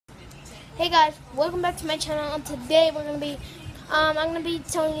Hey guys, welcome back to my channel. And today we're gonna be, I'm gonna be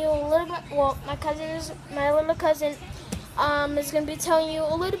telling you a little bit. Well, my little cousin, is gonna be telling you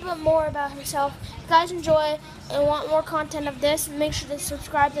a little bit more about herself. If you guys enjoy and want more content of this, make sure to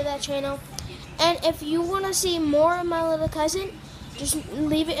subscribe to that channel. And if you want to see more of my little cousin, just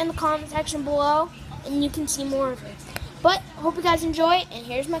leave it in the comment section below, and you can see more of it. But hope you guys enjoy, and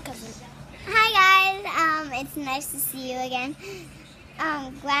here's my cousin. Hi guys, it's nice to see you again.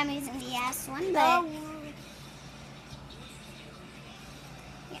 Glammy's in the last one, but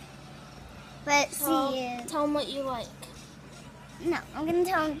yeah. But see you. Tell them what you like. No, I'm gonna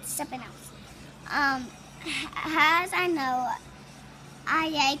tell them something else. As I know, I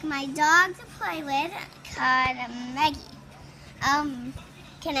like my dog to play with called Maggie. I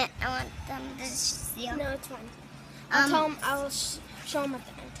want them to see you. No, it's fine. I'll tell them. I'll show them at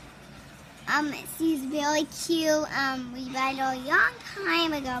the end. She's really cute. We bought her a long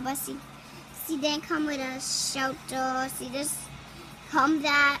time ago, but she didn't come with a shelter. She just comes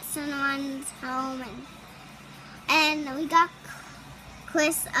at someone's home, and we got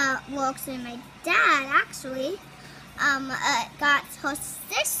Chris works with my dad actually. Got her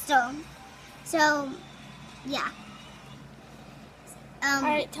sister. So yeah. All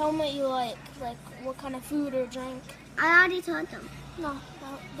right, tell them what you like what kind of food or drink. I already told them. No,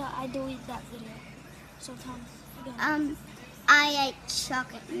 I deleted that video. So tell them again. I like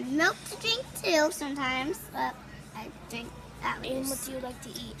chocolate milk to drink too sometimes, but I drink that. And what do you like to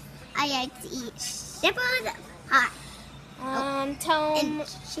eat? I like to eat shepherd pie. Tell them. And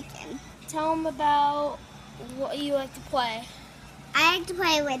chicken. Tell them about what you like to play. I like to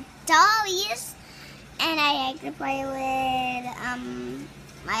play with dollies, and I like to play with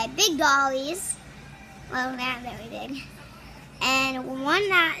my big dollies. Well, not very big. And one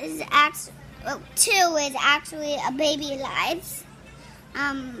that is two is actually a baby alive.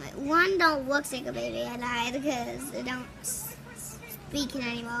 One don't look like a baby alive because it don't speak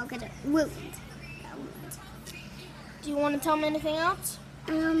anymore because it ruined. Do you want to tell me anything else?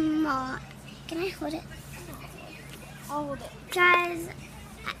 Can I hold it? I'll hold it. Guys,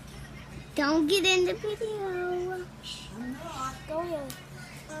 don't get in the video. I'm not. Go ahead.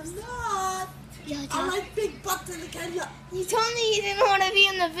 I'm not. I like big butts in the camera. You told me you didn't want to be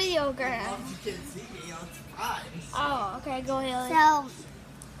in the video, girl. Well, you can't see me, I'm surprised. Oh, okay, go ahead. So,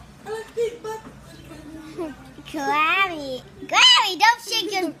 I like big butts. Glammy, don't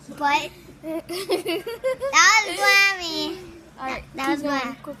shake your butt. That was Glammy. Alright, that was going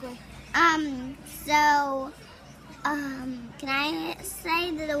good. quickly. Can I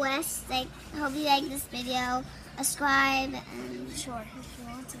say to the West, hope you like this video, subscribe, and Sure, if you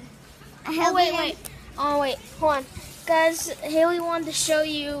want to. I hope wait, hold on. Guys, Haley wanted to show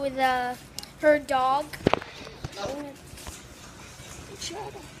you her dog.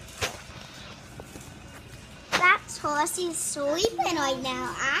 That's her. She's sleeping right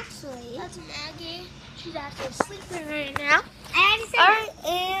now, actually. That's Maggie. She's actually sleeping right now. Alright,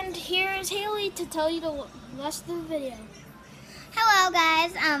 and here is Haley to tell you the rest of the video. hello,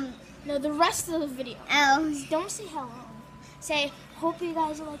 guys. No, the rest of the video. Oh. Don't say hello. Say, hope you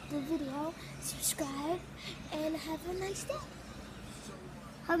guys like the video, subscribe, and have a nice day.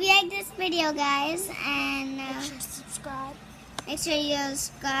 Hope you like this video, guys, and Make sure to subscribe. make sure you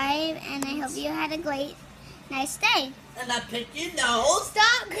subscribe, and I hope you had a great, nice day. And I pick your nose.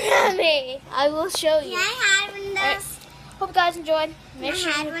 Stop grabbing me. I will show you. Can I have one of Alright. those? Hope you guys enjoyed. Make I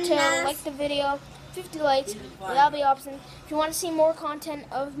sure had one of to those. like the video. 50 likes. That'll be awesome. If you want to see more content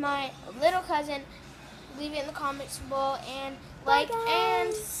of my little cousin, leave it in the comments below and like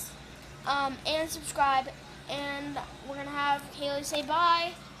and subscribe. And we're gonna have Haley say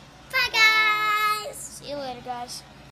bye. Bye, guys. See you later, guys.